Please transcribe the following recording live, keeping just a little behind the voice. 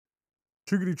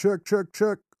Chickity check, check,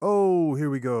 check. Oh, here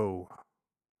we go.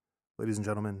 Ladies and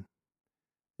gentlemen,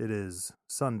 it is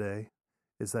Sunday.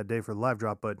 It's that day for the live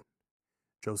drop, but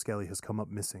Joe Skelly has come up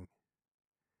missing.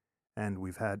 And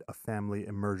we've had a family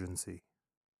emergency.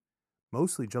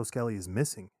 Mostly Joe Skelly is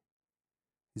missing.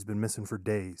 He's been missing for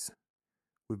days.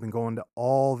 We've been going to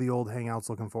all the old hangouts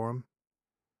looking for him.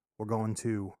 We're going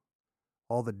to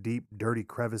all the deep, dirty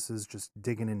crevices, just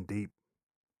digging in deep.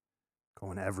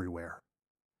 Going everywhere.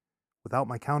 Without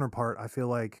my counterpart, I feel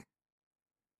like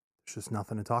there's just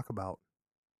nothing to talk about.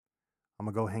 I'm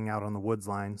going to go hang out on the woods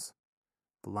lines.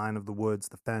 The line of the woods,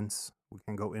 the fence. We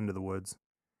can go into the woods.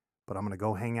 But I'm going to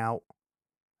go hang out,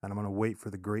 and I'm going to wait for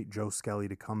the great Joe Skelly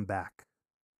to come back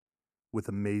with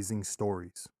amazing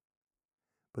stories.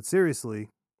 But seriously,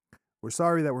 we're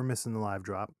sorry that we're missing the live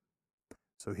drop.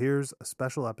 So here's a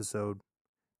special episode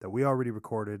that we already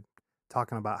recorded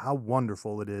talking about how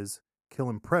wonderful it is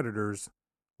killing predators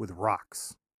with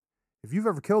rocks. If you've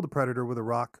ever killed a predator with a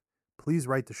rock, please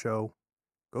write the show.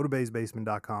 Go to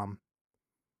baysbasement.com.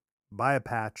 Buy a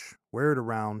patch. Wear it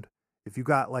around. If you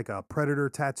got like a predator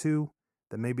tattoo,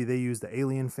 then maybe they use the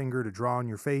alien finger to draw on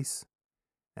your face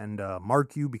and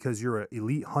mark you because you're an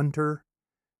elite hunter.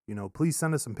 Please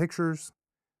send us some pictures.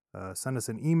 Send us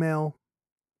an email.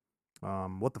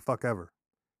 What the fuck ever.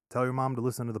 Tell your mom to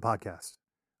listen to the podcast.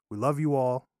 We love you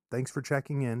all. Thanks for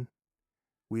checking in.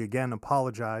 We again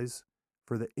apologize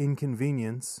for the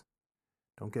inconvenience.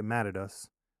 Don't get mad at us.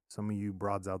 Some of you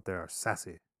broads out there are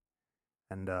sassy.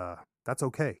 And that's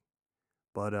okay.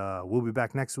 But we'll be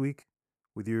back next week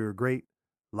with your great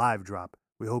live drop.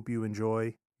 We hope you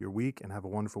enjoy your week and have a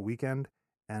wonderful weekend.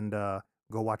 And go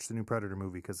watch the new Predator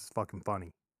movie because it's fucking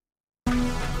funny.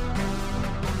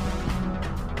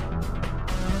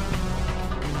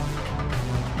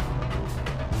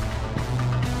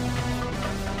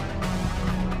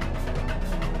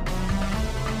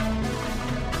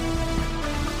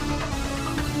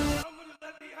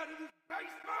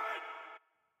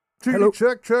 Hello.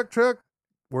 Check, check, check.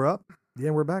 We're up.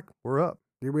 Yeah, we're back. We're up.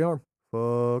 Here we are.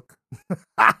 Fuck.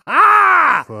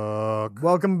 Fuck.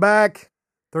 Welcome back.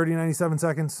 97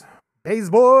 seconds. Bays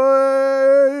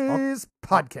Boys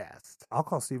Podcast. I'll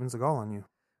call Steven Seagal on you.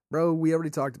 Bro, we already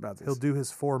talked about this. He'll do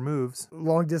his 4 moves.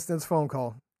 Long distance phone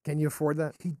call. Can you afford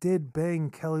that? He did bang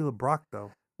Kelly LeBrock,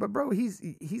 though. But bro, it's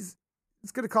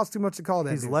going to cost too much to call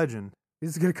that He's dude. legend.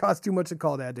 It's going to cost too much to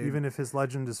call that dude. Even if his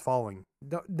legend is falling.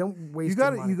 Don't waste You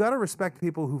got to respect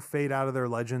people who fade out of their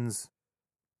legends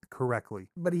correctly.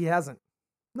 But he hasn't.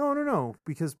 No,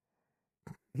 because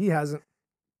He hasn't.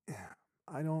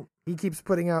 I don't. He keeps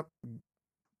putting out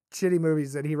shitty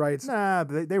movies that he writes. Nah,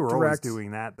 they were always Directs.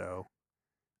 doing that, though.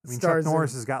 I mean, Stars Chuck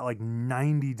Norris in- has got like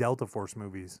 90 Delta Force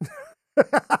movies.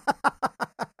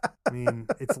 I mean,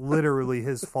 it's literally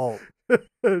his fault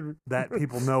that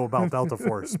people know about Delta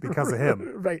Force because of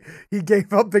him. Right. He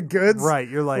gave up the goods. Right.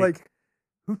 You're like,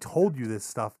 who told you this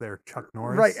stuff there, Chuck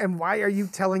Norris? Right. And why are you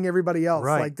telling everybody else?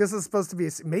 Right. Like, this is supposed to be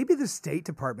maybe the State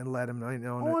Department let him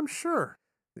know. Oh, I'm sure.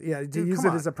 Yeah, to Dude, use come it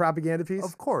on. as a propaganda piece.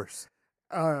 Of course.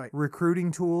 All right.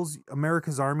 Recruiting tools,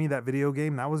 America's Army, that video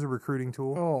game, that was a recruiting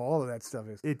tool. Oh, all of that stuff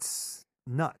is. It's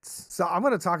nuts. So I'm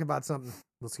going to talk about something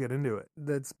Let's get into it.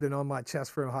 that's been on my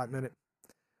chest for a hot minute.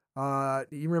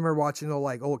 You remember watching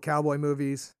old cowboy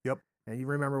movies? Yep. And you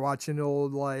remember watching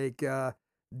old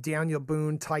Daniel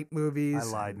Boone type movies? I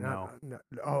lied, no.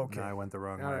 Oh, okay. No, I went the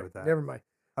wrong All way right, with that. never mind.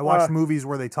 I watched movies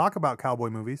where they talk about cowboy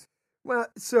movies. Well,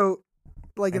 so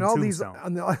like in And all these,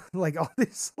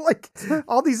 Tombstone.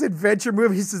 all these adventure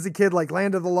movies as a kid, like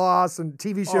Land of the Lost and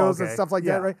TV shows and okay. stuff like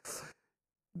Yeah. that, right?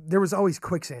 There was always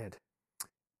quicksand.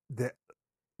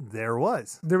 There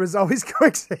was. There was always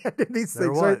quicksand in these There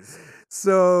things, right? was.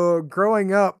 So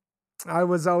growing up, I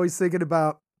was always thinking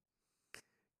about,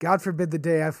 God forbid the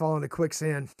day I fall into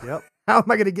quicksand. Yep. How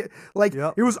am I going to get,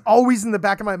 Yep. it was always in the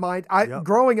back of my mind. Yep.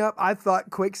 Growing up, I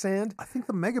thought quicksand. I think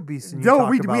the Mega Beast and you No,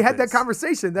 talked we about had that this.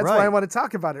 conversation. That's why I Right. want to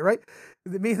talk about it, right?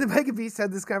 Me and the Mega Beast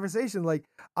had this conversation. Like,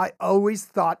 I always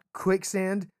thought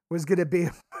quicksand was going to be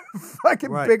a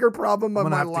fucking Right. bigger problem I'm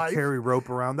of gonna my have life. to carry rope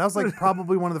around. That was like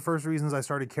probably one of the first reasons I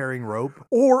started carrying rope.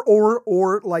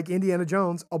 Or like Indiana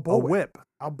Jones, a A bullwhip. whip.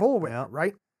 A bullwhip, Yeah.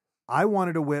 right? I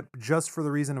wanted a whip just for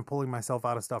the reason of pulling myself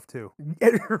out of stuff too.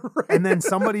 Right. And then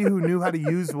somebody who knew how to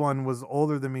use one was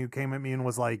older than me who came at me and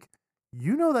was like,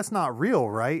 that's not real,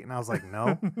 right? And I was like,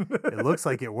 no, it looks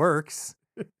like it works.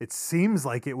 It seems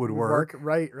like it would work.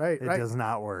 Right. It does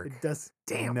not work. It does.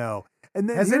 Damn. No. And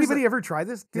then Has here's anybody ever tried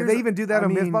this? Did here's they the- even do that I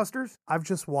on mean, Mythbusters? I've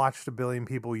just watched a billion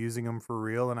people using them for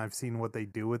real, and I've seen what they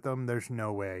do with them. There's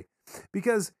no way.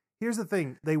 Because here's the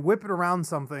thing. They whip it around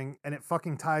something, and it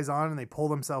fucking ties on, and they pull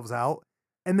themselves out.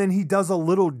 and then he does a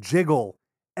little jiggle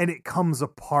and it comes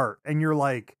apart and you're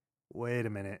like, wait a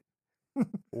minute,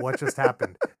 what just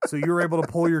happened? So you were able to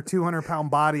pull your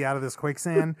 200-pound body out of this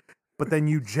quicksand, but then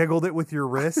you jiggled it with your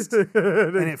wrist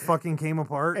and it fucking came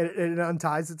apart. And it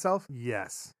unties itself.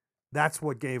 Yes, that's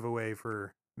what gave away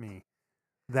for me.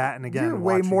 That, and again, You're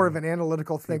way more of watching an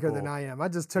analytical thinker than people- I am. I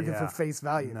just took it for Yeah. face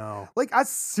value. No. Like, I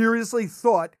seriously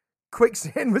thought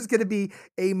quicksand was going to be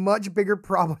a much bigger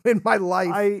problem in my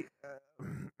life.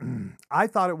 I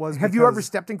thought it was. Have you ever because-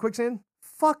 stepped in quicksand?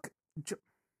 Fuck.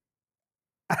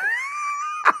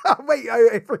 Wait,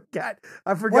 I forgot.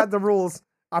 I forgot What? the rules.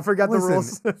 I forgot the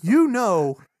rules. Listen, you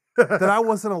know that I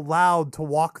wasn't allowed to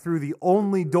walk through the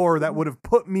only door that would have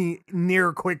put me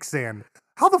near quicksand.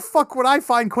 How the fuck would I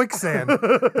find quicksand,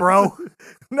 bro?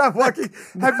 Not walking.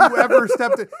 Have you ever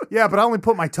stepped in? Yeah, but I only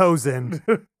put my toes in.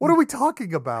 What are we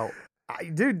talking about?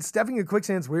 Dude, stepping in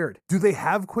quicksand's weird. Do they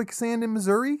have quicksand in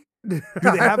Missouri? Do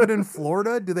they have it in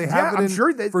Florida? Do they have it I'm in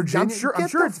sure that, Virginia? I'm sure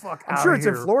Get the it's. fuck I'm outta sure it's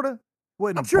in here. Florida. What,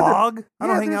 in I'm a sure there- bog? I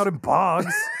don't yeah, hang out there's- in bogs.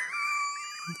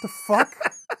 What the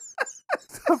fuck?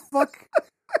 The fuck?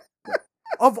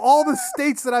 Of all the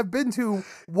states that I've been to,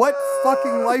 what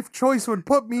fucking life choice would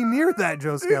put me near that,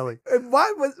 Joe Skelly? And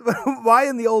why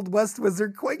in the old West was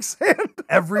there quicksand?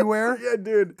 Everywhere? Yeah,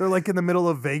 dude. They're like in the middle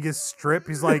of Vegas Strip.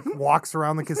 He's like, walks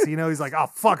around the casino. He's like, oh,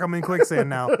 fuck, I'm in quicksand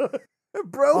now.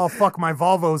 Bro, Oh, fuck, my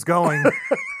Volvo's going.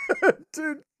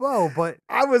 dude, Whoa, but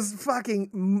I was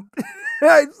fucking.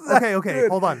 okay, Dude.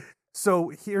 hold on. So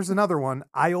here's another one.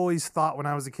 I always thought when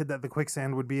I was a kid that the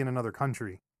quicksand would be in another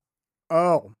country.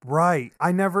 Oh, Right.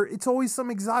 It's always some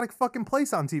exotic fucking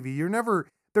place on TV.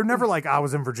 They're never like, I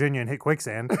was in Virginia and hit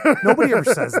quicksand. Nobody ever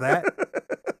says that.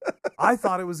 I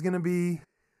thought it was going to be.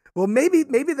 well, maybe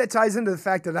that ties into the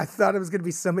fact that I thought it was going to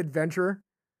be some adventure.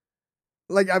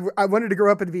 Like I wanted to grow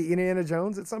up and be Indiana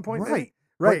Jones at some point. maybe. Right.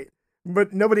 Right.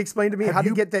 But nobody explained to me Have how to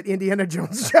you- get that Indiana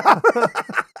Jones job.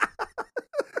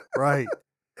 Right.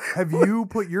 Have you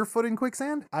put your foot in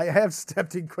quicksand? I have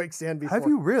stepped in quicksand before. Have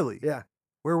you really? Yeah.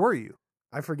 Where were you?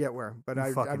 I forget where, but You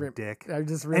I fucking dick. I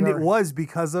just And remember. it was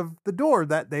because of the door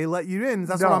that they let you in.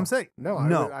 That's what No. I'm saying. No,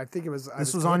 No. I think it was.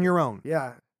 This was on your own.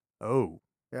 Yeah, Oh.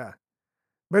 yeah.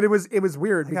 But it was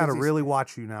weird. I gotta because he's- really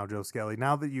watch you now, Joe Skelly.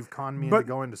 Now that you've conned me into But-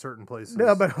 going to certain places.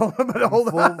 No, but hold I'm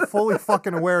on. fully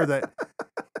fucking aware that.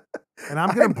 And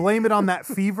I'm gonna blame it on that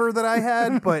fever that I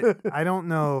had, but I don't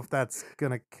know if that's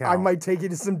gonna count. I might take you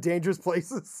to some dangerous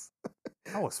places.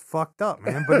 I was fucked up,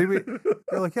 man. But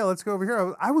they're like, yeah, let's go over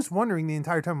here. I was wondering the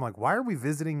entire time, I'm like, why are we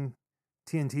visiting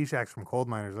TNT shacks from coal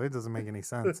miners? It doesn't make any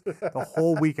sense. The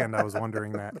whole weekend I was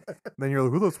wondering that. Then you're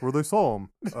like, well, that's where they saw him.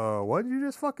 What did you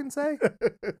just fucking say?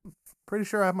 Pretty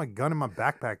sure I have my gun in my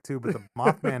backpack too, but the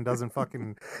Mothman doesn't fucking.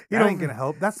 You That don't- ain't gonna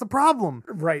help. That's the problem.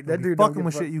 Right, that That dude don't fucking give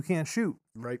with a fuck. shit you can't shoot,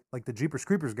 Right. like the Jeepers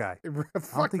Creepers guy. I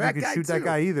Fuck don't think you could shoot that too.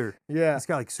 guy either. Yeah. He's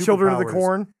got like superpowers. Children of the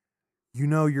Corn. You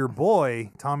know, your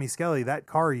boy Tommy Skelly. That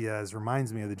car he has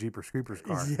reminds me of the Jeepers Creepers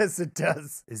car. Yes, it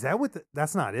does. Is that what?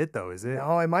 That's not it though, is it?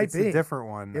 No, it might It's be. a different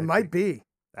one. It I might think. be.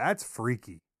 That's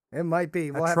freaky. It might be.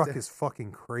 That We'll truck have to, is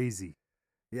fucking crazy.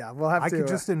 Yeah, we'll have I to. could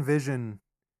just envision.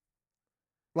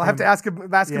 we'll have to him-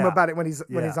 ask him Yeah. about it when he's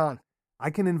on. I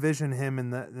can envision him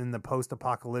in the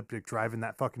post-apocalyptic driving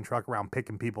that fucking truck around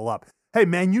picking people up. Hey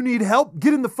man, you need help?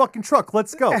 Get in the fucking truck.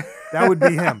 Let's go. That would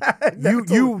be him.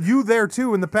 You there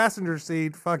too in the passenger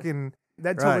seat. Fucking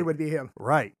That totally right. would be him.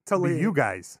 right. Totally. Be you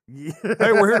guys. Yeah.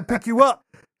 Hey, we're here to pick you up.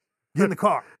 Get in the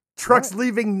car. Truck's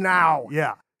leaving now.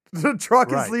 Yeah. The truck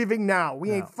is Right. leaving now. We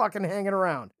No. ain't fucking hanging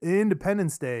around.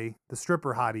 Independence Day, the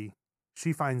stripper hottie,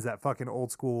 she finds that fucking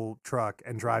old school truck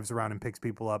and drives around and picks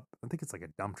people up. I think it's like a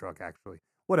dump truck, actually.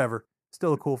 Whatever.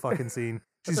 Still a cool fucking scene.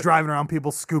 She's driving around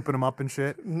people, scooping them up and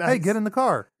shit. Hey, Nice. get in the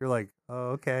car. You're like,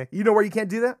 oh, okay. You know where you can't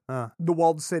do that? Uh, The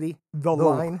walled city. The The-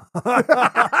 line.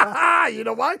 You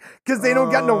know why? Because they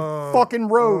don't got no Oh, fucking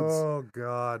roads. Oh,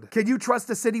 God. Can you trust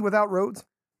a city without roads?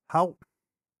 How?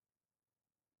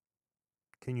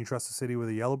 Can you trust a city with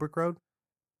a yellow brick road?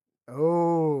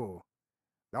 Oh.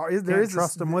 There Can't is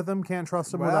trust them with them, can't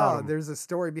trust them Wow, without them. there's a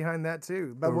story behind that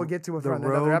too. But The- we'll get to it The for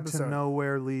another road episode. to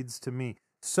nowhere leads to me.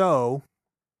 So,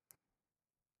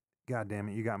 God damn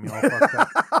it, you got me all fucked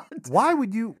up. Why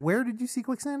would you? Where did you see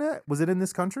quicksand at? Was it in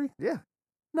this country? Yeah.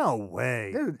 No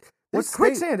way. Dude, What there's state-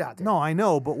 quicksand out there. No, I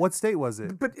know, but what state was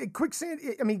it? But quicksand,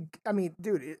 I mean,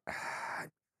 dude,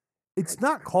 It's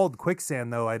not called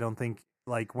quicksand though. I don't think.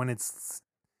 Like when it's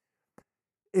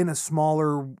in a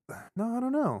smaller. No, I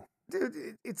don't know.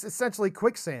 dude, it's essentially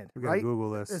quicksand, We gotta right?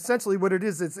 Google this. Essentially, what it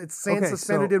is, it's sand Okay,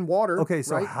 suspended so- in water. Okay,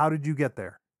 so right? how did you get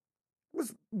there? I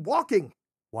was walking.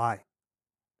 Why?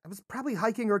 I was probably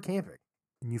hiking or camping.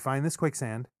 And you find this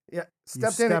quicksand. Yeah, You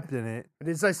stepped in it. And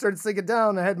as I started sinking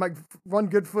down, I had my one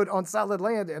good foot on solid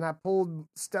land, and I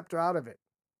stepped out of it.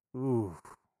 Ooh.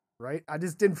 Right? I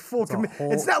just didn't full It's a commit.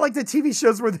 whole- It's not like the TV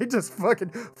shows where they just fucking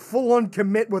full on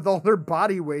commit with all their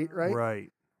body weight, right? Right.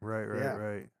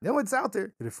 Right. No, it's out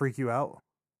there. Did it freak you out?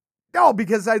 No,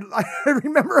 because I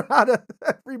remember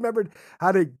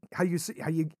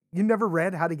you never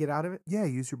read how to get out of it? Yeah,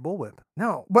 use your bullwhip.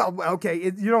 No. Well, okay,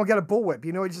 you don't get a bullwhip.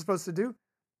 You know what you're supposed to do?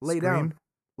 Lay down.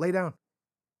 Lay down.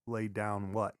 Lay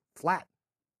down what? Flat.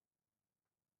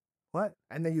 What?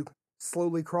 And then you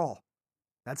slowly crawl.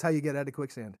 That's how you get out of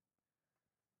quicksand.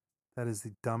 That is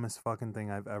the dumbest fucking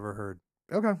thing I've ever heard.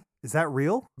 Okay. Is that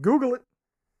real? Google it.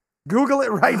 Google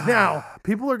it right now.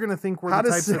 People are going to think we're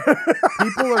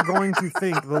people are going to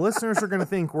think, the listeners are going to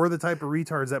think we're the type of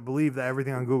retards that believe that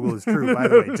everything on Google is true, by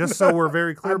the way. Just so we're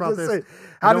very clear about this. Saying,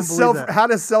 how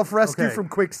to self-rescue from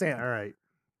quicksand. All right.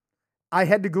 I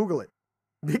had to Google it.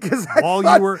 Because you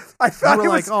were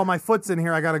like, oh, my foot's in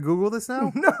here. I got to Google this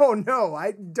now? No.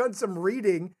 I'd done some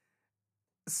reading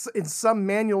in some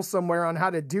manual somewhere on how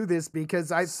to do this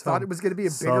because I thought it was going to be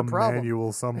a bigger problem.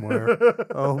 Manual somewhere.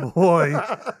 Oh, boy.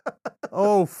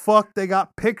 Oh, fuck. They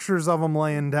got pictures of them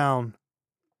laying down.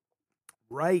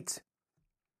 Right.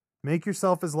 Make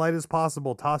yourself as light as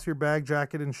possible. Toss your bag,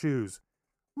 jacket, and shoes.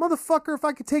 Motherfucker, if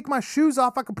I could take my shoes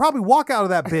off, I could probably walk out of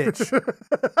that bitch.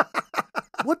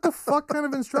 What the fuck kind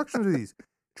of instructions are these?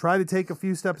 Try to take a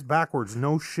few steps backwards.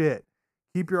 No shit.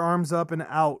 Keep your arms up and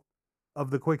out of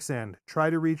the quicksand.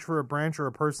 Try to reach for a branch or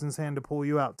a person's hand to pull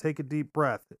you out. Take a deep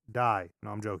breath. Die.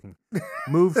 No, I'm joking.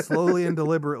 Move slowly and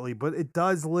deliberately, but it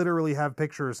does literally have a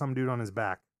picture of some dude on his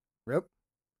back. Yep.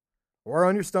 Or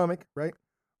on your stomach, right?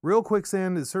 Real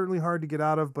quicksand is certainly hard to get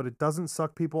out of, but it doesn't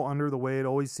suck people under the way it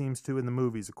always seems to in the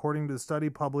movies. According to the study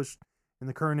published in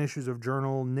the current issues of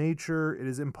journal Nature, it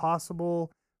is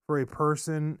impossible for a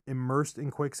person immersed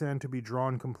in quicksand to be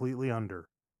drawn completely under.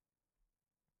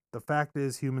 The fact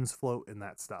is, humans float in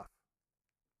that stuff.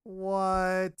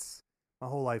 What? My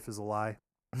whole life is a lie.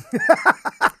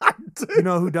 You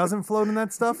know who doesn't float in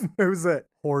that stuff? Who's that?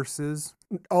 Horses.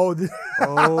 Oh.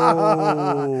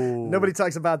 Oh. Nobody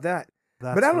talks about that.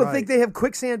 But I don't think they have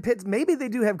quicksand pits. Maybe they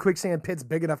do have quicksand pits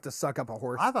big enough to suck up a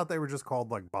horse. I thought they were just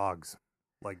called like bogs.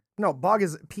 No, bog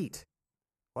is peat.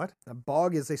 What? A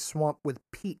bog is a swamp with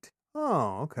peat.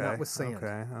 Oh, okay. Not with sand.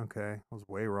 Okay. I was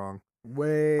way wrong.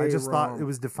 I just thought it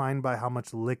was defined by how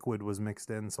much liquid was mixed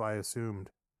in, so I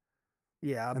assumed.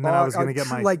 Yeah, and then I was going to get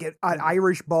my like an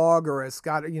Irish bog or a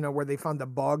Scott, where they found the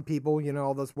bog people,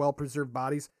 all those well preserved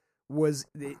bodies was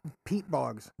the peat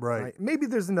bogs. Right. Maybe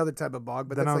there's another type of bog,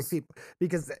 but then that's like peat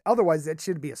because otherwise that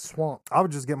should be a swamp. I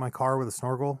would just get my car with a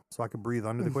snorkel so I could breathe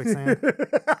under the quicksand.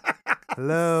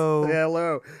 Hello.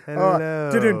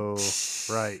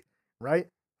 Right.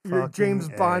 Your James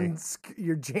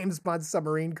Bond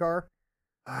submarine car.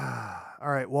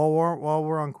 All right. While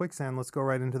we're on quicksand, let's go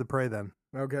right into the Prey then.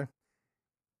 Okay.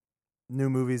 New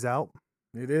movie's out.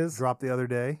 It is. Dropped the other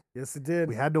day. Yes, it did.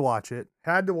 We had to watch it.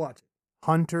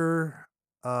 Hunter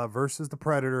versus the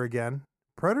Predator again.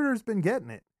 Predator's been getting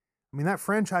it. I mean, that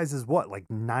franchise is what, like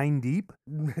 9 deep?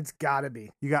 It's gotta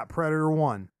be. You got Predator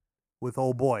 1 with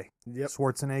old boy. Yep.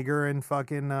 Schwarzenegger and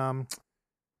fucking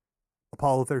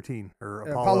Apollo 13 or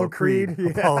Apollo Creed. Yeah.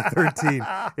 Apollo 13.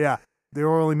 Yeah. They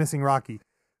were only missing Rocky.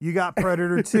 You got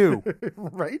Predator 2.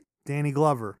 Right. Danny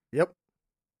Glover. Yep.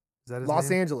 Is that his Los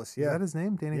name? Angeles. Yeah. Is that his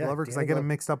name? Danny Glover? Because I get him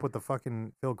mixed up with the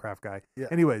fucking Fieldcraft guy. Yeah.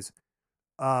 Anyways,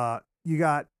 you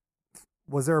got,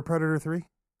 was there a Predator 3?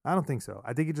 I don't think so.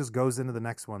 I think it just goes into the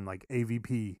next one, like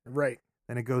AVP. Right.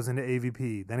 Then it goes into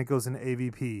AVP. Then it goes into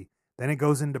AVP. Then it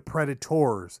goes into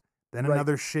Predators. Then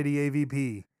another shitty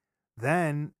AVP.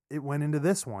 Then it went into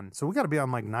this one. So we got to be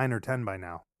on like 9 or 10 by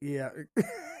now. Yeah.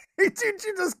 Dude,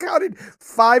 you just counted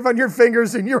 5 on your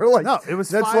fingers and you were like, no, it was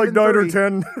that's like 9 or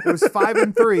 10. It was 5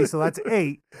 and 3, so that's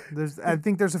 8. I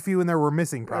think there's a few in there we're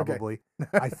missing probably.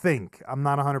 Okay. I think. I'm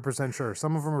not 100% sure.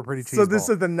 Some of them are pretty cheeseball. So this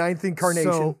is the 9th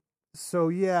incarnation. So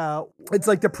yeah. It's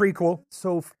like the prequel.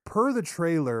 So per the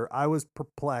trailer, I was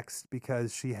perplexed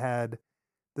because she had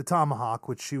the tomahawk,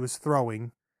 which she was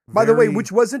throwing. By the way,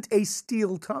 which wasn't a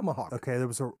steel tomahawk. Okay, there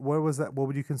was what was that? What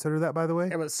would you consider that, by the way?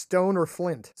 It was stone or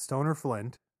flint. Stone or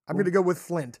flint. I'm going to go with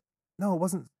flint. No, it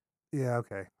wasn't. Yeah,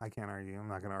 okay. I can't argue. I'm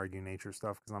not going to argue nature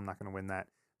stuff because I'm not going to win that.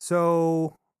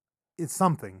 So it's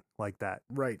something like that.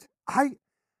 Right.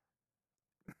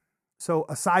 So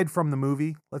aside from the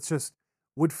movie,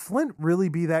 would flint really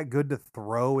be that good to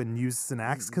throw and use as an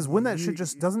axe? Because when that shit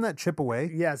doesn't that chip away?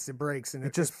 Yes, it breaks and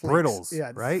it just flakes. brittles.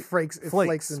 Yeah, right? It flakes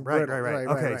and right, brittle. right.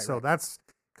 Okay, so that's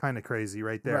kind of crazy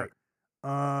right there.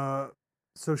 Right.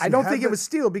 So I don't think it was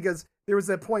steel because there was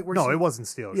that point where it wasn't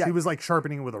steel. Yeah. She was like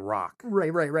sharpening it with a rock. Right.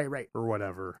 Or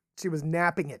whatever. She was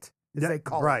napping it, as they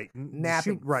call right. it.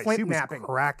 Napping. Flint She napping. Was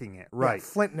cracking it. Right. Yeah,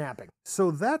 flint napping.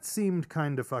 So that seemed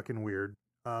kind of fucking weird.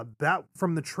 That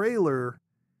from the trailer,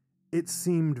 it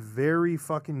seemed very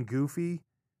fucking goofy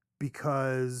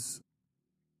because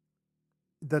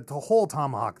the whole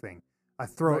tomahawk thing.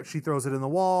 She throws it in the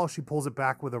wall. She pulls it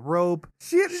back with a rope.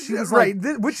 She was right,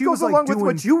 which goes along with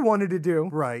what you wanted to do.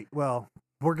 Right. Well,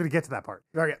 we're gonna get to that part.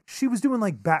 Okay. She was doing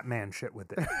like Batman shit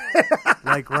with it,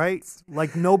 right?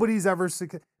 Like nobody's ever.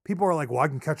 People are like, "Well, I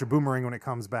can catch a boomerang when it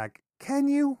comes back." Can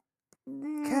you?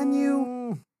 Can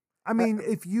you? I mean,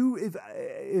 if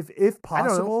possible, I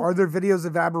don't know. Are there videos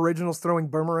of Aboriginals throwing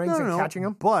boomerangs and catching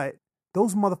them? But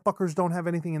those motherfuckers don't have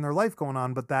anything in their life going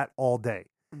on but that all day.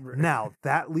 Right. Now,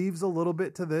 that leaves a little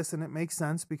bit to this, and it makes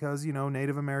sense because,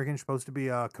 Native American's supposed to be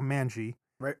a Comanche,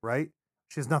 right?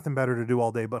 She has nothing better to do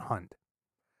all day but hunt.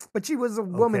 But she was a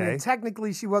woman, and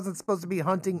technically she wasn't supposed to be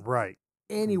hunting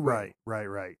anyway.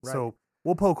 Right. So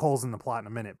we'll poke holes in the plot in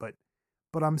a minute, but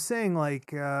I'm saying,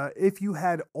 like, if you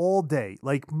had all day,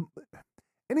 like,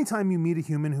 anytime you meet a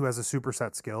human who has a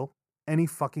superset skill, any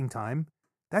fucking time,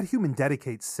 that human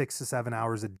dedicates 6 to 7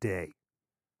 hours a day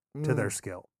to their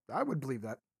skill. I would believe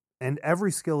that. And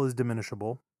every skill is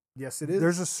diminishable. Yes, it is.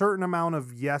 There's a certain amount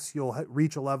of, yes, you'll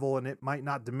reach a level and it might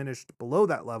not diminish below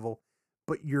that level,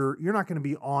 but you're not going to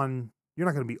be on. You're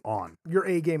not going to be on. Your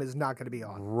A game is not going to be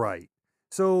on. Right.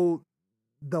 So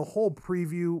the whole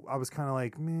preview, I was kind of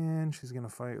like, man, she's going to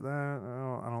fight that.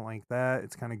 Oh, I don't like that.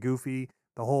 It's kind of goofy.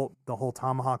 The whole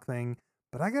tomahawk thing.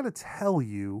 But I got to tell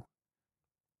you,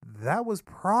 that was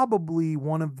probably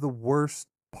one of the worst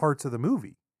parts of the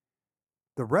movie.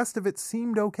 The rest of it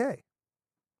seemed okay.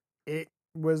 It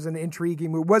was an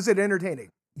intriguing movie. Was it entertaining?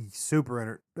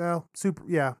 Super,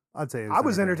 yeah, I'd say it was I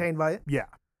was entertained by it. Yeah,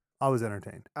 I was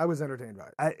entertained. I was entertained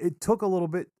by it. It took a little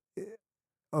bit.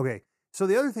 Okay, so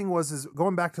the other thing is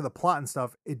going back to the plot and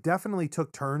stuff, it definitely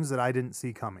took turns that I didn't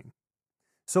see coming.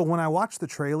 So when I watched the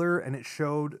trailer and it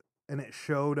showed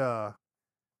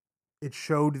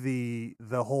the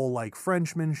whole like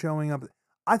Frenchman showing up,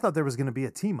 I thought there was going to be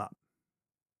a team up.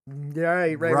 Yeah,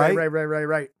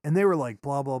 right. And they were like,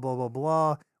 blah, blah, blah, blah,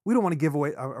 blah. We don't want to give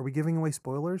away. Are we giving away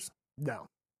spoilers? No,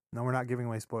 we're not giving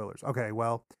away spoilers. Okay,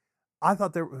 well, I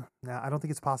thought I don't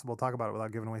think it's possible to talk about it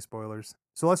without giving away spoilers.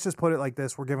 So let's just put it like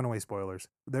this. We're giving away spoilers.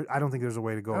 I don't think there's a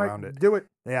way to go around it. Do it.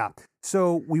 Yeah.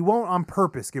 So we won't on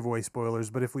purpose give away spoilers,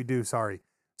 but if we do, sorry.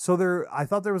 So I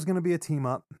thought there was going to be a team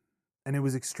up, and it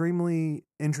was extremely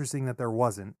interesting that there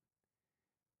wasn't,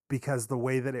 because the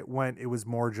way that it went, it was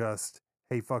more just,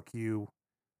 hey, fuck you,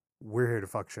 we're here to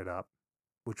fuck shit up,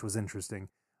 which was interesting.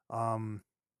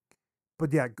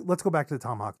 But yeah, let's go back to the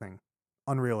tomahawk thing.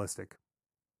 Unrealistic.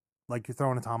 Like, you're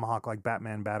throwing a tomahawk like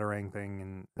Batman Batarang thing,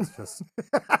 and it's just,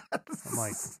 I'm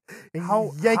like,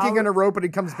 yanking on a rope and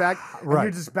it comes back, and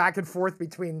you're just back and forth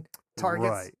between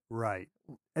targets. Right.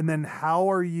 And then how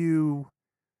are you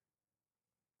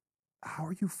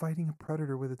fighting a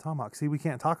predator with a tomahawk? See, we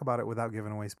can't talk about it without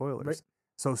giving away spoilers. Right.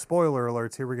 So spoiler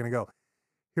alerts, here we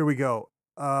go.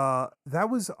 That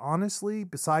was honestly,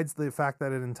 besides the fact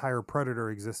that an entire predator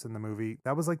exists in the movie,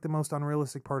 that was like the most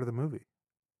unrealistic part of the movie.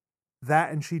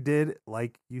 That, and she did,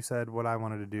 like you said, what I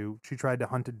wanted to do. She tried to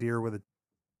hunt a deer with a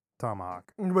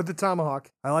tomahawk. With the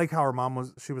tomahawk. I like how her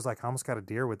mom she was like, I almost got a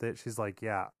deer with it. She's like,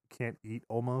 yeah, can't eat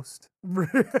almost.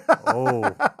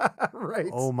 Oh. Right.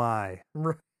 Oh my.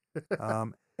 Right.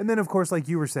 And then of course, like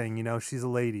you were saying, she's a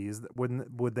lady.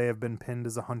 Would they have been pinned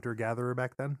as a hunter-gatherer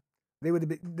back then? They would have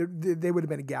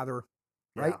been a gatherer,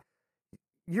 right? Yeah.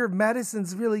 Your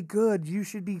medicine's really good. You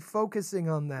should be focusing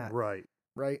on that. Right.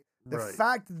 The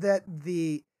fact that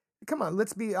come on,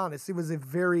 let's be honest. It was a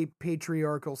very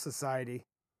patriarchal society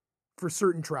for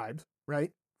certain tribes,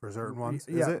 right? For certain ones,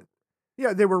 yeah. Is it?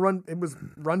 Yeah, it was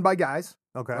run by guys.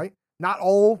 Okay. Right? Not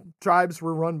all tribes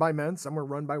were run by men. Some were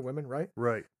run by women, right?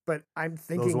 Right. But I'm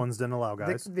thinking those ones didn't allow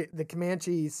guys. The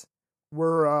Comanches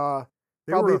were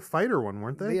they were a fighter one,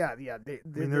 weren't they? Yeah.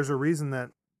 There's a reason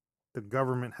that the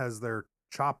government has their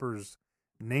choppers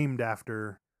named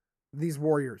after these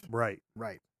warriors. Right.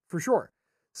 For sure.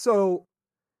 So,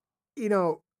 this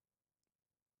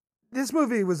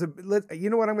movie was you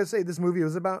know what I'm going to say this movie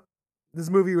was about? This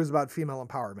movie was about female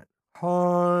empowerment.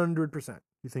 100%.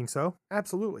 You think so?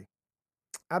 Absolutely.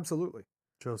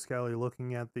 Joe Scally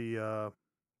looking at the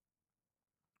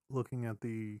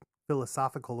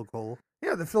philosophical goal.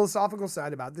 Yeah, the philosophical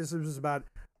side about this was about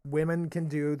women can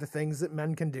do the things that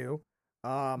men can do.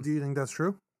 Do you think that's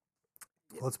true?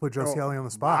 Let's put Joe Scally on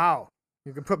the spot. Wow.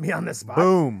 You can put me on the spot.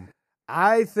 Boom.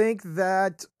 I think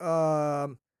that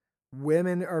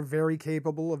women are very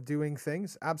capable of doing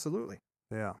things. Absolutely.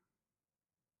 Yeah.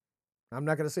 I'm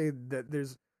not going to say that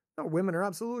there's no women are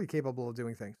absolutely capable of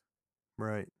doing things.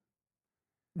 Right.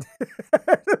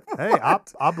 Hey,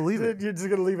 I believe it. You're just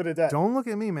going to leave it at that. Don't look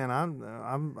at me, man.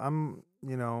 I'm,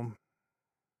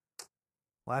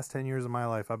 last 10 years of my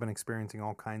life, I've been experiencing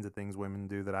all kinds of things women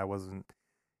do that I wasn't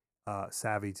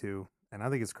savvy to. And I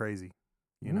think it's crazy,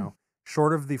 you know,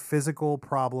 short of the physical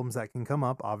problems that can come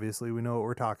up. Obviously, we know what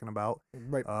we're talking about.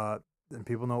 Right. And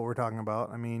people know what we're talking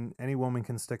about. I mean, any woman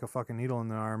can stick a fucking needle in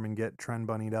their arm and get trend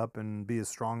bunnied up and be as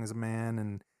strong as a man.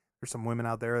 And there's some women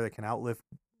out there that can outlift,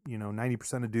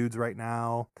 90% of dudes right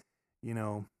now.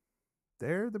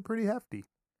 They're pretty hefty.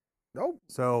 Oh.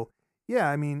 So, yeah,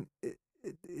 I mean,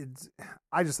 it's.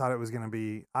 I just thought it was going to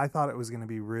be. I thought it was going to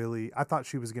be really. I thought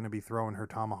she was going to be throwing her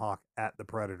tomahawk at the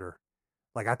predator.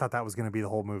 Like, I thought that was going to be the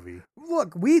whole movie.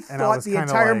 Look, we thought the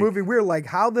entire movie, we were like,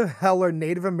 how the hell are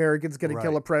Native Americans going to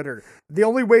kill a predator? The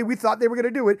only way we thought they were going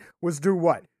to do it was do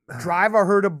what? Drive a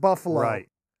herd of buffalo. Right.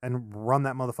 And run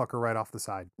that motherfucker right off the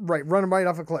side. Right. Run him right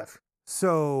off a cliff.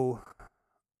 So,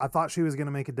 I thought she was going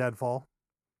to make a deadfall.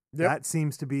 Yep. That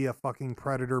seems to be a fucking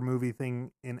Predator movie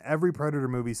thing. In every Predator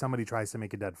movie, somebody tries to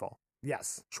make a deadfall.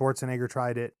 Yes. Schwarzenegger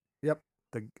tried it. Yep.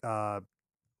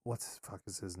 What's the fuck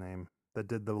is his name? That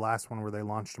did the last one where they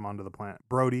launched him onto the planet.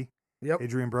 Brody. Yep.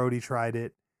 Adrian Brody tried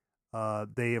it.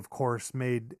 They, of course,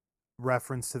 made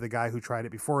reference to the guy who tried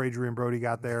it before Adrian Brody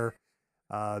got there.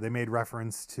 They made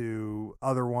reference to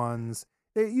other ones.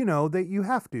 You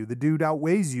have to. The dude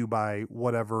outweighs you by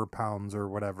whatever pounds or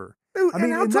whatever. Dude, I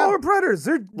mean, how tall are predators?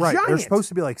 They're right. giant. They're supposed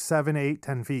to be like 7, 8,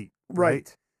 10 feet.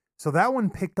 Right. So that one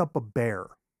picked up a bear.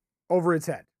 Over its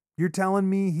head. You're telling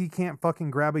me he can't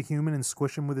fucking grab a human and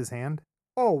squish him with his hand?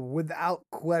 Oh, without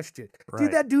question. Right.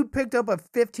 Dude, that dude picked up a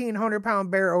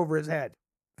 1,500-pound bear over his head.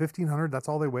 1,500? That's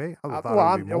all they weigh? I thought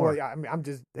well, it would be more. I'm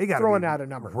just throwing out a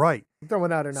number. Right. I'm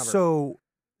throwing out a number.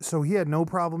 So he had no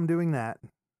problem doing that.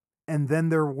 And then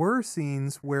there were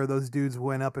scenes where those dudes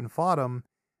went up and fought him.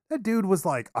 That dude was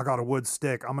like, I got a wood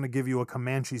stick. I'm going to give you a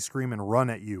Comanche scream and run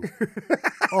at you.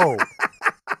 Oh.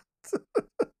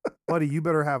 Buddy, you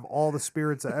better have all the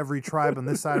spirits of every tribe on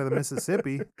this side of the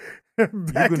Mississippi. You're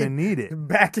going to need it.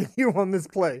 Backing you on this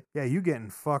play. Yeah, you getting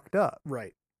fucked up.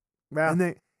 Right. Well,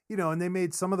 and they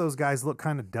made some of those guys look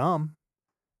kind of dumb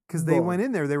because they went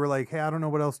in there. They were like, hey, I don't know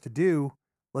what else to do.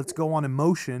 Let's go on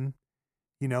emotion,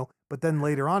 But then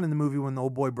later on in the movie, when the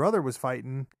old boy brother was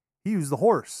fighting, he used the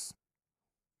horse.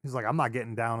 He's like, I'm not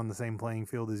getting down on the same playing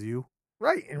field as you.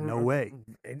 Right. No way.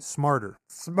 Smarter.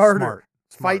 Smart.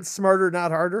 Fight smarter,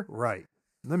 not harder. Right.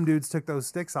 Them dudes took those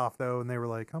sticks off, though, and they were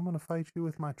like, I'm going to fight you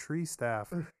with my tree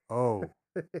staff. Oh.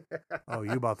 Oh,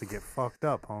 you about to get fucked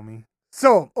up, homie.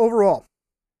 So, overall,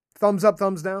 thumbs up,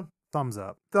 thumbs down? Thumbs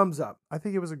up. Thumbs up. I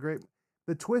think it was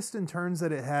the twist and turns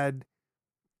that it had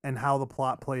and how the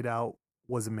plot played out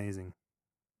was amazing.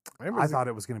 I thought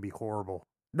it was going to be horrible.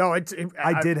 No, I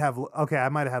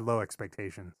might have had low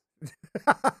expectations.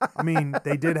 I mean,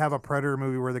 they did have a Predator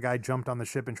movie where the guy jumped on the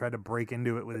ship and tried to break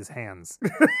into it with his hands.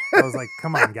 I was like,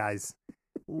 come on, guys.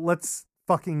 Let's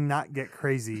fucking not get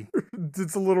crazy.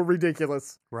 It's a little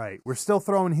ridiculous. Right. We're still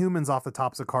throwing humans off the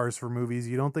tops of cars for movies.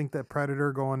 You don't think that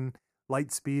Predator going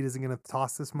light speed isn't going to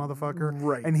toss this motherfucker?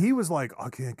 Right. And he was like, I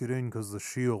can't get in because the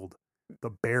shield.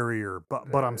 The barrier,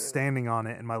 but I'm standing on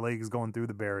it and my leg is going through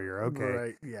the barrier. Okay.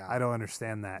 Right, yeah. I don't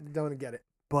understand that. Don't get it.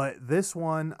 But this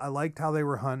one, I liked how they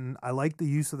were hunting. I liked the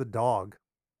use of the dog.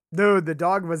 Dude, the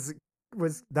dog was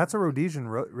That's a Rhodesian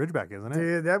Ridgeback, isn't it?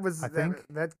 Dude, that was I think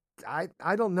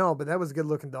I don't know, but that was a good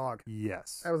looking dog.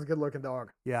 Yes. That was a good looking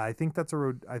dog. Yeah, I think that's a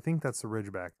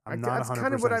Ridgeback. I'm not 100% sure. That's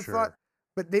kind of what I thought.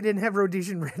 But they didn't have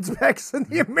Rhodesian Ridgebacks in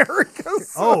the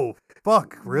Americas. So. Oh,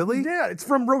 fuck, really? Yeah, it's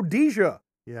from Rhodesia.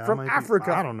 Yeah, from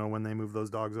Africa. I don't know when they moved those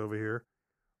dogs over here.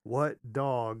 What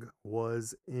dog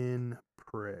was in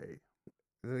Prey?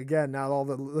 Again, now all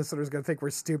the listeners are going to think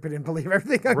we're stupid and believe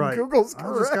everything on Google's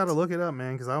correct. I just got to look it up,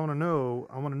 man, because I want to know.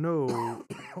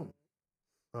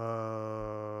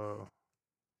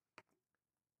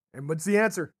 And what's the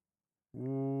answer?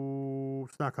 Ooh,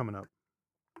 it's not coming up.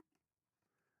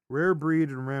 Rare breed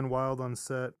and ran wild on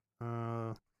set.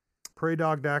 Prey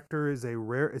dog Dactor is a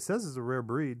rare. It says it's a rare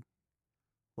breed.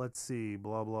 Let's see.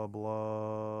 Blah, blah,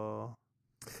 blah.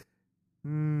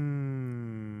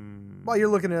 While you're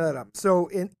looking that up. So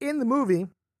in the movie,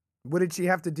 what did she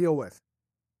have to deal with?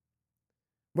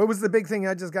 What was the big thing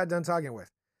I just got done talking with?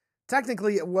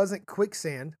 Technically, it wasn't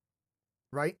quicksand,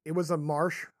 right? It was a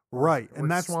marsh. Right. And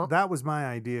that was my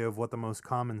idea of what the most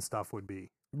common stuff would be.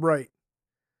 Right.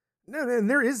 No, and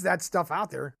there is that stuff out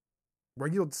there. where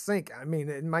you'll sink. I mean,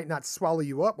 it might not swallow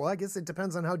you up. Well, I guess it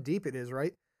depends on how deep it is,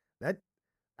 right? That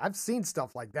I've seen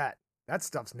stuff like that. That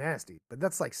stuff's nasty, but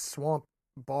that's like swamp,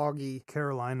 boggy.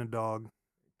 Carolina dog.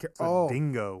 It's a Oh,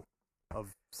 dingo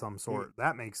of some sort.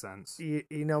 That makes sense. you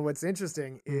know what's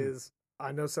interesting is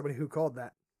I know somebody who called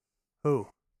that. Who?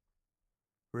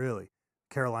 Really?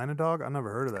 Carolina dog? I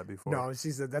never heard of that before. No,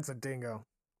 she said that's a dingo.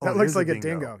 Oh, That it looks is like a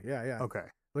dingo. Yeah, yeah. Okay.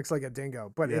 Looks like a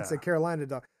dingo, but it's a Yeah. Carolina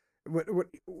dog. What?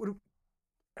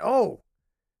 Oh,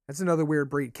 that's another weird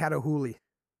breed, Catahoula.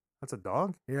 That's a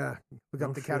dog? Yeah, look No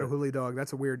up the shit. Catahoula dog.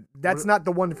 That's a weird. That's What- not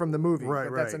the one from the movie. Right,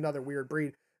 but That's right. another weird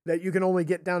breed that you can only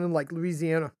get down in like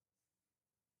Louisiana.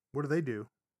 What do they do?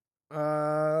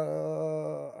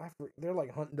 They're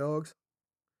like hunting dogs,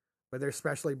 but they're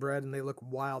specially bred and they look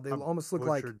wild. They I've almost look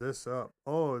like butchered this up.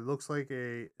 Oh, it looks like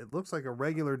a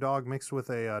regular dog mixed with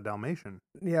a Dalmatian.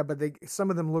 yeah, but some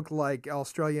of them look like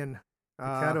Australian. The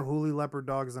Catahoula leopard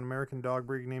dog is an American dog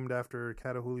breed named after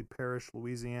Catahoula Parish,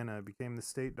 Louisiana. It became the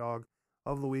state dog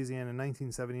of Louisiana in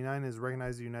 1979. It is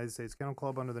recognized in the United States Kennel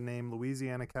Club under the name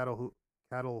Louisiana Catahoula.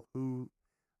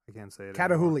 I can't say it.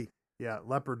 anymore. Catahoula. Yeah,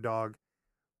 leopard dog.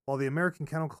 While the American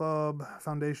Kennel Club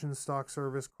Foundation Stock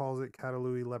Service calls it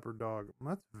Catahoula leopard dog.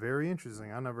 That's very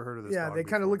interesting. I never heard of this. Yeah, dog they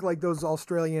kind of before. look like those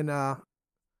Australian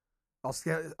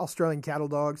Australian cattle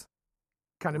dogs,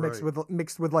 kind of Right.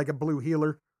 mixed with like a blue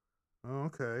heeler. Oh,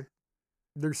 okay.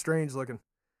 They're strange looking.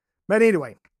 But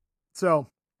anyway, so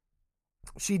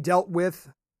she dealt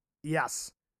with,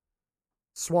 yes,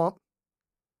 swamp,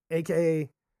 aka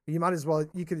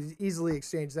you could easily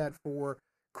exchange that for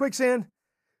quicksand.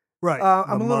 Right.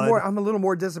 I'm the a little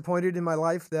more disappointed in my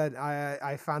life that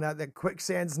I found out that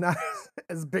quicksand's not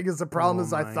as big as a problem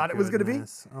as I thought it was going to be.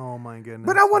 Oh my goodness.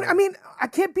 But I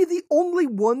can't be the only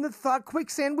one that thought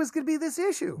quicksand was going to be this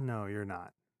issue. No, you're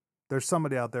not. There's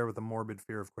somebody out there with a morbid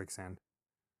fear of quicksand.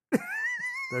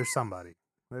 There's somebody.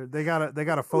 They got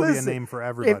a phobia Listen, name for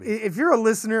everybody. If you're a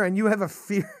listener and you have a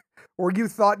fear, or you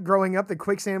thought growing up that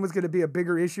quicksand was going to be a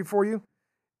bigger issue for you,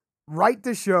 write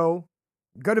the show.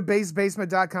 Go to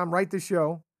basebasement.com, write the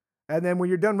show, and then when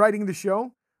you're done writing the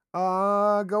show,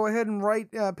 go ahead and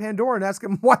write Pandora and ask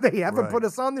them why they haven't Right. put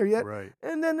us on there yet, Right.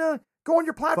 and then go on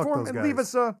your platform those and leave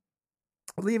guys. us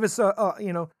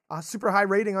a super high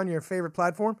rating on your favorite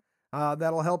platform.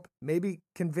 That'll help maybe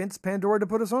convince Pandora to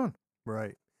put us on.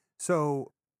 Right.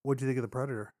 So, what'd you think of the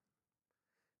Predator?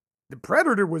 The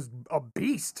Predator was a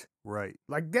beast. Right.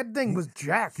 Like that thing was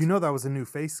jacked. You know that was a new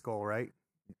face skull, right?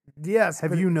 yes.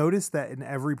 Have but you noticed that in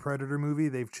every Predator movie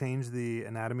they've changed the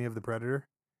anatomy of the Predator?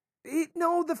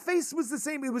 No, the face was the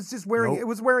same. It was just wearing. Nope. It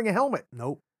was wearing a helmet.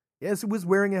 Nope. Yes, it was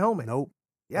wearing a helmet. Nope.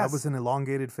 Yes. That was an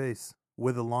elongated face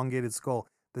with elongated skull.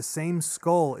 The same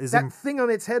skull is That in thing on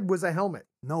its head was a helmet.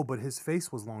 No, but his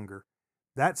face was longer.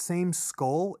 That same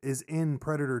skull is in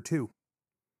Predator 2.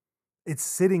 It's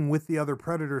sitting with the other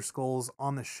Predator skulls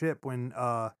on the ship when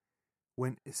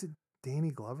is it Danny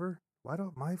Glover?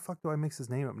 Why fuck do I mix his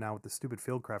name up now with the stupid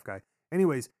Fieldcraft guy?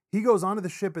 Anyways, he goes onto the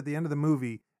ship at the end of the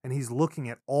movie and he's looking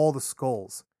at all the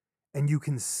skulls. And you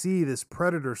can see this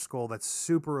Predator skull that's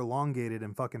super elongated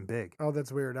and fucking big. Oh,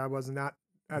 that's weird. I was not.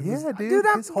 Dude. Dude,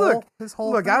 his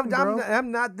whole look. thing, bro.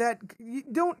 I'm not that.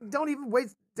 Don't even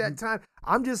waste that time.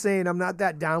 I'm just saying I'm not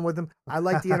that down with them. I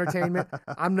like the entertainment.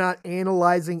 I'm not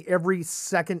analyzing every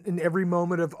second and every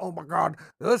moment of, oh my god,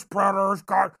 this Predator's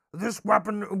got this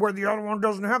weapon where the other one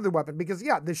doesn't have the weapon. Because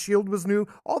yeah, the shield was new.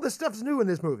 All this stuff's new in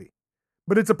this movie,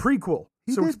 but it's a prequel.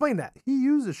 He So did- explain that. He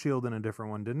used a shield in a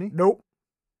different one, didn't he? Nope.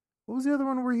 What was the other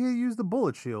one where he used the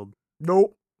bullet shield?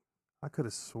 Nope. I could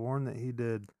have sworn that he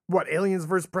did What, Aliens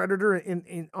vs Predator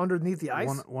in underneath the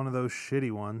ice? one of those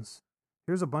shitty ones.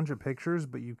 Here's a bunch of pictures,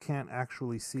 but you can't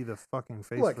actually see the fucking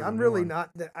face. Look, for the I'm new really one.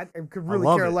 not. I could really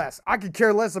love care it. less. I could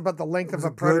care less about the length It of was a a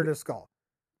good- predator skull.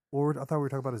 I thought we were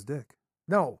talking about his dick.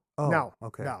 No, Oh, no,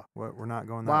 okay. no. We're not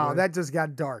going that Wow, way. that just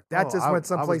got dark. That Oh, just I went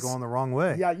someplace. I was going the wrong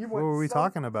way. Yeah, you What went were we so-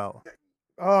 talking about?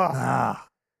 Oh,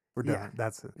 We're Yeah. done.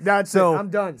 That's it. that's So- it. I'm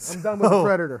done. I'm done with the so-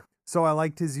 predator. So I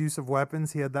liked his use of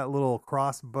weapons. He had that little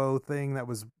crossbow thing that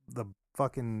was the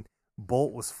fucking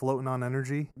bolt was floating on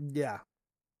energy. Yeah.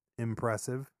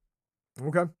 Impressive.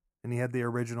 Okay. And he had the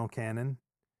original cannon,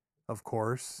 of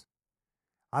course.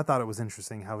 I thought it was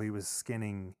interesting how he was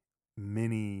skinning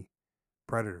mini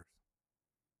predators.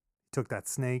 Took that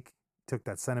snake, took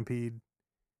that centipede.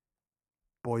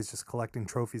 Boys just collecting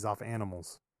trophies off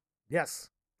animals. Yes.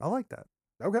 I like that.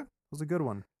 Okay. It was a good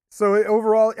one. So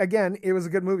overall, again, it was a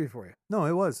good movie for you. No,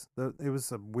 it was. It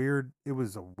was weird.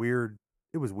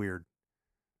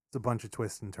 It's a bunch of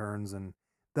twists and turns, and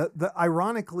the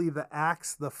ironically the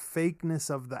fakeness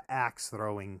of the axe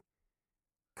throwing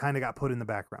kind of got put in the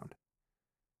background.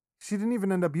 She didn't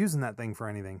even end up using that thing for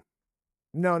anything.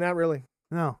 No, not really.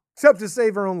 No. Except to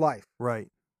save her own life. Right.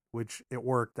 Which it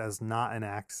worked as not an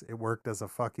axe. It worked as a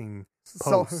fucking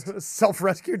post.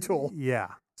 Self-rescue tool. Yeah.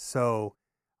 So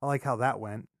I like how that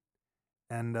went.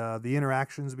 And the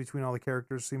interactions between all the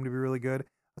characters seem to be really good.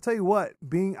 I'll tell you what,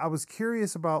 I was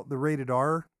curious about the rated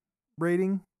R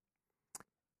rating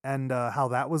and how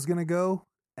that was going to go.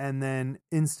 And then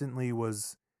instantly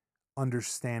was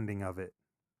understanding of it,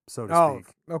 so to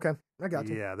speak. Okay. I got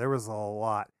you. Yeah, there was a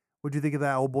lot. What'd you think of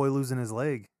that old boy losing his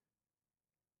leg?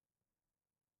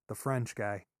 The French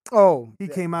guy. Oh. He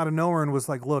came out of nowhere and was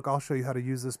like, look, I'll show you how to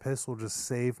use this pistol. Just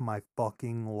save my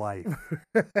fucking life.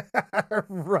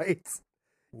 Right.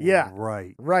 Yeah.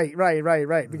 Right.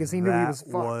 Right. Because he knew he was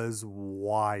fucked. That was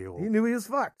wild. He knew he was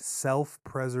fucked.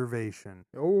 Self-preservation.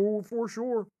 Oh, for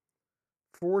sure.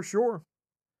 For sure.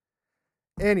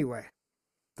 Anyway.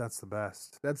 That's the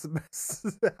best. That's the best.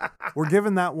 We're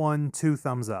giving that one 2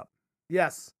 thumbs up.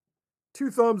 Yes. 2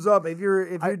 thumbs up. If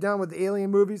you're down with the alien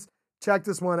movies, check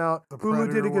this one out. The Hulu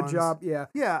did Predator a good ones. job. Yeah.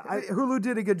 Yeah. Hulu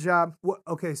did a good job.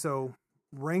 Okay, so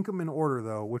rank them in order,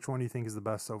 though. Which one do you think is the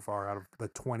best so far out of the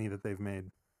 20 that they've made?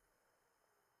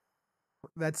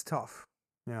 That's tough.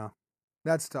 Yeah.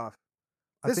 That's tough.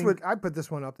 I'd put this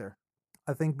one up there.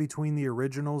 I think between the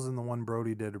originals and the one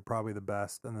Brody did are probably the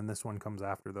best, and then this one comes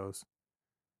after those.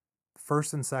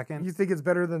 First and second. You think it's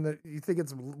better than you think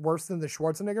it's worse than the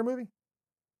Schwarzenegger movie?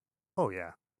 Oh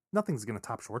yeah. Nothing's gonna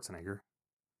top Schwarzenegger.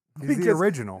 He's the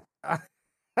original.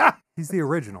 He's the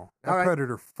original. That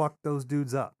Predator fucked those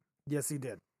dudes up. Yes, he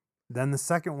did. Then the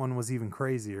second one was even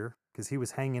crazier because he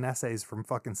was hanging essays from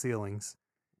fucking ceilings.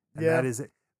 And yeah. that is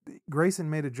it. Grayson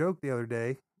made a joke the other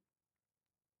day,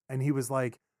 and he was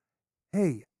like,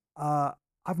 hey,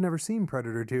 I've never seen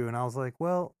Predator 2. And I was like,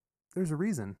 well, there's a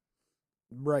reason.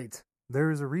 Right.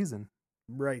 There is a reason.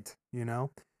 Right. You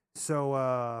know?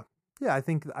 So, yeah, I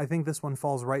think this one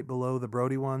falls right below the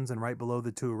Brody ones and right below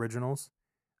the 2 originals.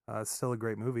 It's still a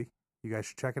great movie. You guys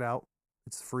should check it out.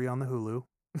 It's free on the Hulu.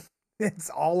 It's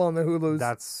all on the Hulus.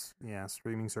 That's,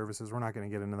 streaming services. We're not going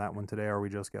to get into that one today, are we,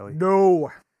 Joe Skelly?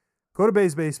 No. Go to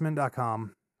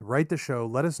BaysBasement.com. Write the show.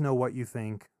 Let us know what you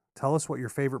think. Tell us what your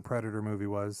favorite Predator movie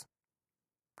was.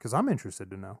 Because I'm interested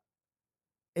to know.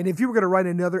 And if you were going to write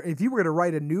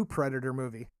a new Predator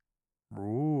movie.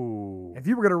 Ooh. If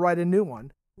you were going to write a new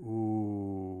one.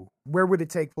 Ooh. Where would it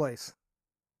take place?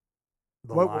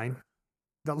 The Line.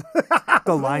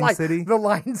 The Line City. The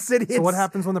Line City. So what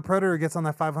happens when the Predator gets on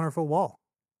that 500-foot wall?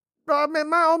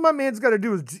 Man, all my man's got to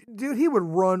do is, dude, he would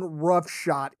run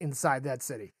roughshod inside that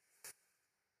city.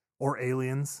 Or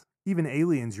aliens. Even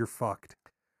aliens, you're fucked.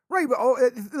 Right, but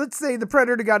let's say the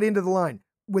Predator got into the line.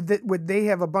 Would they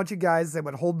have a bunch of guys that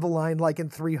would hold the line like in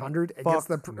 300 against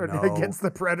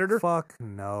the Predator? Fuck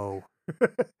no.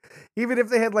 Even if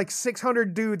they had like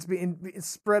 600 dudes being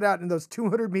spread out in those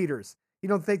 200 meters, you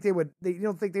don't think they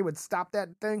would stop that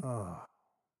thing? No.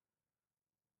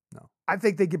 I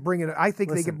think they could bring it. I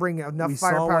think they could bring enough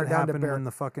firepower down to bear. When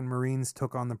the fucking Marines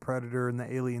took on the Predator and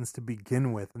the aliens to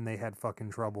begin with, and they had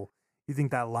fucking trouble. You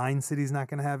think that Line City's not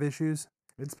going to have issues?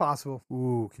 It's possible.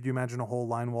 Ooh, could you imagine a whole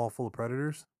line wall full of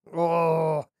Predators?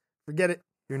 Oh, forget it.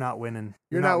 You're not winning.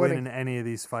 You're not winning any of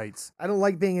these fights. I don't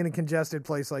like being in a congested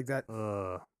place like that.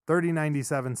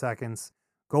 97 seconds.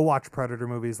 Go watch Predator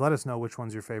movies. Let us know which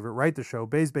one's your favorite. Write the show,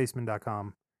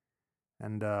 baysbasement.com.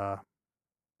 And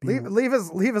leave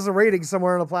us a rating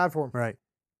somewhere on the platform. Right.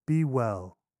 Be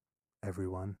well,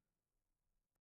 everyone.